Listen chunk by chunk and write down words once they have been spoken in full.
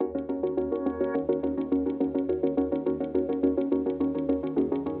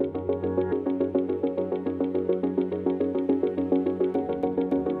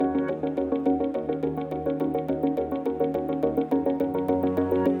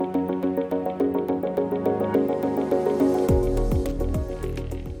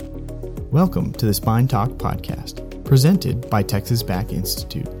Welcome to the Spine Talk podcast, presented by Texas Back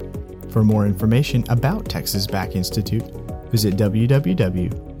Institute. For more information about Texas Back Institute, visit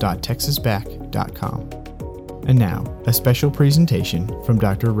www.texasback.com. And now, a special presentation from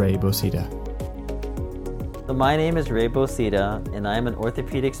Dr. Ray Bocita. So my name is Ray Bocita, and I'm an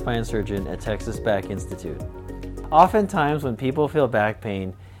orthopedic spine surgeon at Texas Back Institute. Oftentimes when people feel back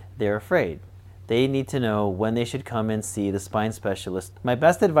pain, they're afraid. They need to know when they should come and see the spine specialist. My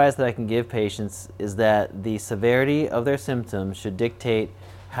best advice that I can give patients is that the severity of their symptoms should dictate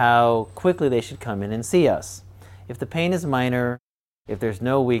how quickly they should come in and see us. If the pain is minor, if there's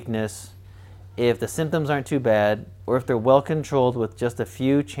no weakness, if the symptoms aren't too bad, or if they're well controlled with just a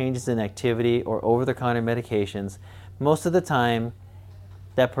few changes in activity or over-the-counter medications, most of the time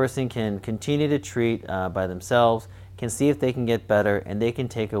that person can continue to treat by themselves, can see if they can get better, and they can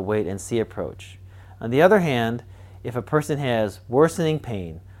take a wait and see approach. On the other hand, if a person has worsening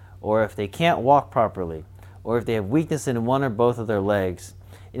pain, or if they can't walk properly, or if they have weakness in one or both of their legs,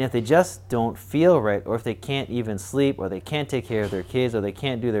 and if they just don't feel right, or if they can't even sleep, or they can't take care of their kids, or they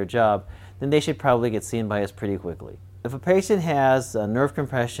can't do their job, then they should probably get seen by us pretty quickly. If a patient has nerve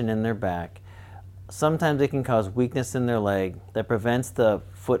compression in their back, sometimes it can cause weakness in their leg that prevents the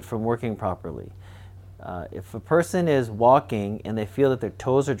foot from working properly. If a person is walking and they feel that their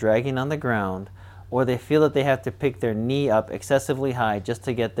toes are dragging on the ground, or they feel that they have to pick their knee up excessively high just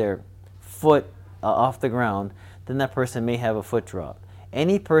to get their foot off the ground, then that person may have a foot drop.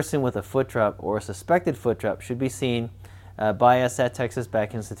 Any person with a foot drop or a suspected foot drop should be seen by us at Texas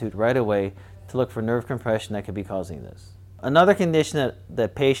Back Institute right away to look for nerve compression that could be causing this. Another condition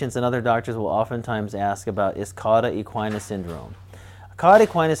that patients and other doctors will oftentimes ask about is cauda equina syndrome. Cauda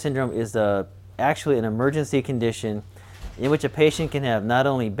equina syndrome is actually an emergency condition in which a patient can have not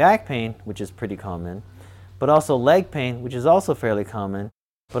only back pain, which is pretty common, but also leg pain, which is also fairly common,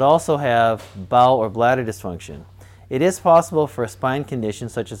 but also have bowel or bladder dysfunction. It is possible for a spine condition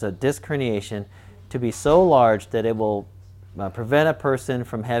such as a disc herniation to be so large that it will prevent a person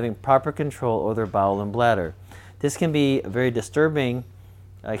from having proper control over their bowel and bladder. This can be a very disturbing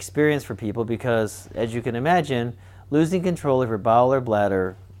experience for people because, as you can imagine, losing control of your bowel or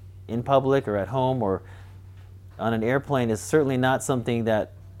bladder in public or at home or on an airplane is certainly not something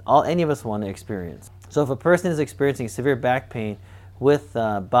that any of us want to experience. So if a person is experiencing severe back pain with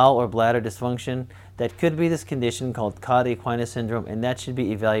bowel or bladder dysfunction, that could be this condition called cauda equina syndrome, and that should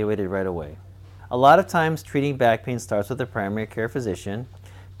be evaluated right away. A lot of times treating back pain starts with a primary care physician.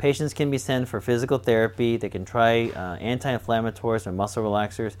 Patients can be sent for physical therapy. They can try anti-inflammatories or muscle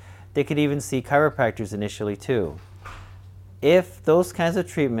relaxers. They could even see chiropractors initially too. If those kinds of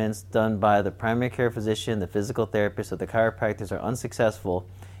treatments done by the primary care physician, the physical therapist, or the chiropractors are unsuccessful,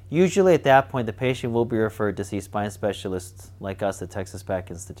 usually at that point the patient will be referred to see spine specialists like us at Texas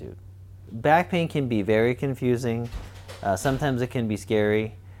Back Institute. Back pain can be very confusing. Sometimes it can be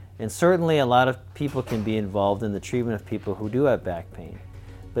scary. And certainly a lot of people can be involved in the treatment of people who do have back pain.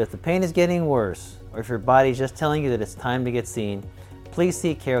 But if the pain is getting worse, or if your body's just telling you that it's time to get seen, please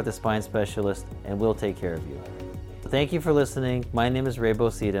seek care with a spine specialist and we'll take care of you. Thank you for listening. My name is Ray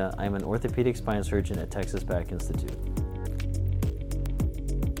Bocita. I'm an orthopedic spine surgeon at Texas Back Institute.